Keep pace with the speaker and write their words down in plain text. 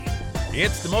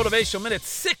It's the Motivational Minute,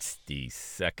 60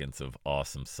 seconds of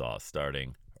awesome sauce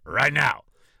starting right now.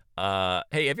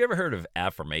 Hey, have you ever heard of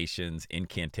affirmations,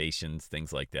 incantations,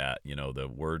 things like that? You know, the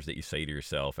words that you say to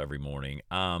yourself every morning.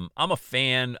 I'm a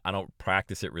fan. I don't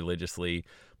practice it religiously,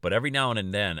 but every now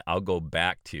and then I'll go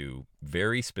back to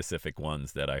very specific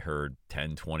ones that I heard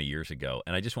 10, 20 years ago.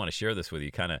 And I just want to share this with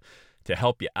you kind of to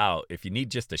help you out if you need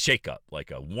just a shake-up,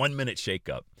 like a 1-minute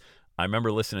shake-up. I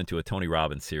remember listening to a Tony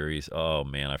Robbins series. Oh,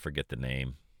 man, I forget the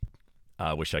name.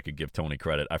 I wish I could give Tony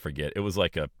credit. I forget. It was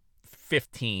like a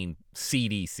 15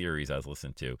 CD series I was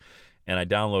listening to, and I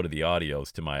downloaded the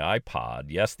audios to my iPod.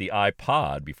 Yes, the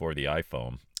iPod before the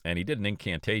iPhone. And he did an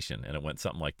incantation, and it went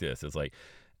something like this. It's like,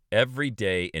 every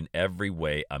day in every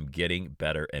way, I'm getting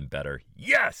better and better.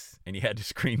 Yes! And you had to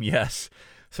scream yes.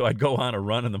 So I'd go on a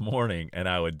run in the morning, and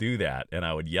I would do that, and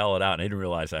I would yell it out. And I didn't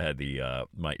realize I had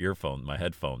my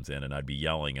headphones in, and I'd be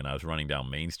yelling. And I was running down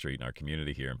Main Street in our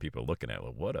community here, and people were looking at me,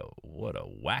 what a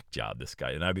whack job this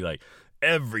guy. And I'd be like,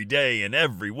 every day in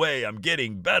every way, I'm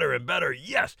getting better and better.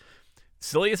 Yes.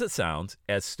 Silly as it sounds,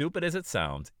 as stupid as it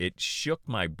sounds, it shook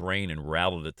my brain and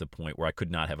rattled it to the point where I could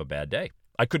not have a bad day.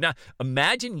 I could not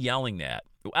imagine yelling that.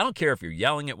 I don't care if you're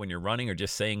yelling it when you're running or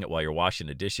just saying it while you're washing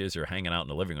the dishes or hanging out in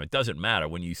the living room. It doesn't matter.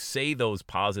 When you say those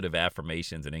positive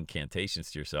affirmations and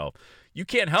incantations to yourself, you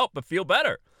can't help but feel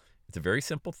better. It's a very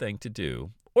simple thing to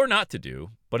do or not to do,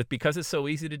 but because it's so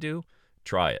easy to do,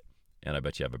 try it. And I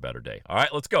bet you have a better day. All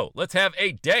right, let's go. Let's have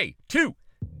a day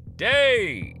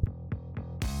today.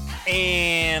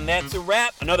 And that's a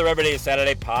wrap. Another Everyday is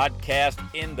Saturday podcast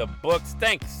in the books.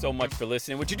 Thanks so much for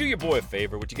listening. Would you do your boy a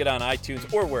favor? Would you get on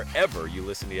iTunes or wherever you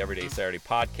listen to the Everyday Saturday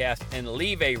podcast and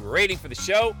leave a rating for the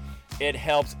show? It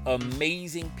helps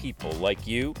amazing people like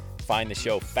you find the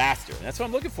show faster. And that's what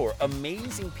I'm looking for,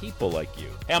 amazing people like you.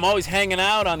 Hey, I'm always hanging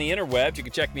out on the interwebs. You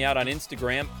can check me out on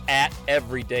Instagram at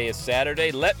Everyday is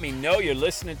Saturday. Let me know you're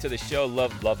listening to the show.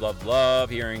 Love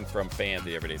hearing from fans of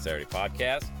the Everyday Saturday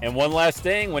podcast. And one last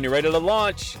thing, when you're ready to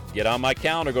launch, get on my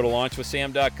calendar, go to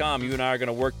launchwithsam.com. You and I are going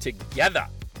to work together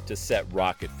to set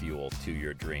rocket fuel to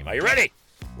your dream. Are you ready?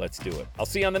 Let's do it. I'll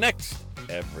see you on the next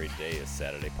Everyday is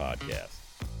Saturday podcast.